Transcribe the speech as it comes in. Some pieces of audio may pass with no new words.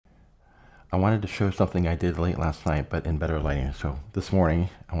I wanted to show something I did late last night, but in better lighting. So this morning,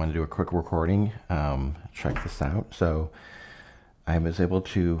 I wanted to do a quick recording. Check this out. So I was able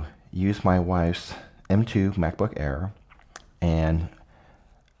to use my wife's M2 MacBook Air and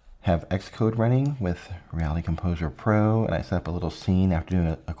have Xcode running with Reality Composer Pro, and I set up a little scene after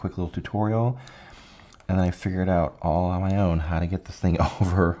doing a quick little tutorial, and then I figured out all on my own how to get this thing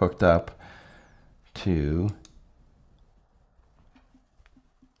over hooked up to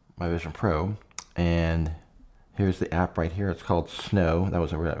my Vision Pro. And here's the app right here. It's called Snow. That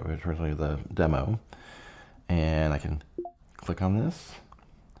was originally the demo, and I can click on this,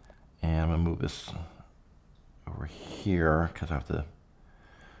 and I'm gonna move this over here because I have to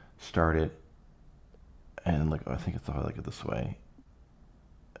start it, and look, I think it's if I look at this way,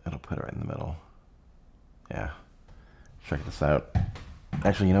 it'll put it right in the middle. Yeah, check this out.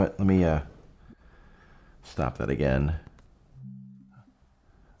 Actually, you know what? Let me stop that again.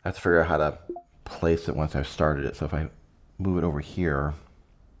 I have to figure out how to place it once I've started it. So if I move it over here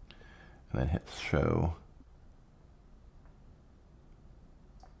and then hit show,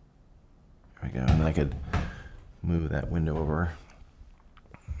 there we go. And then I could move that window over.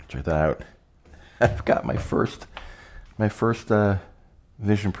 Check that out. I've got my first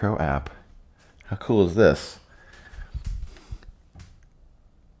Vision Pro app. How cool is this?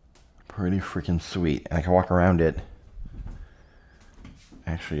 Pretty freaking sweet. And I can walk around it.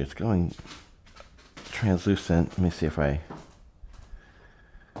 Actually, it's going translucent. Let me see if I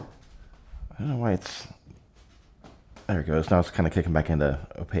don't know why it's, there it goes. Now it's kind of kicking back into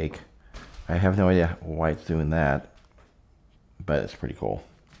opaque. I have no idea why it's doing that, but it's pretty cool.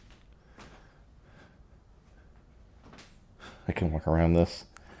 I can walk around this.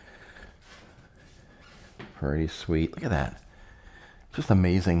 Pretty sweet. Look at that. Just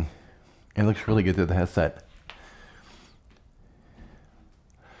amazing. It looks really good through the headset.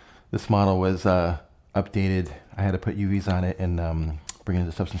 This model was updated. I had to put UVs on it and bring it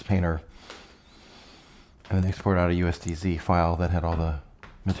into Substance Painter, and then export out a USDZ file that had all the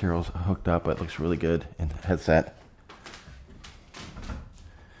materials hooked up. But it looks really good in the headset.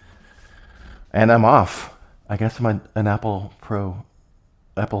 And I'm off. I guess I'm an Apple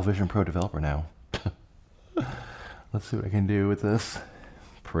Vision Pro developer now. Let's see what I can do with this.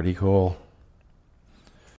 Pretty cool.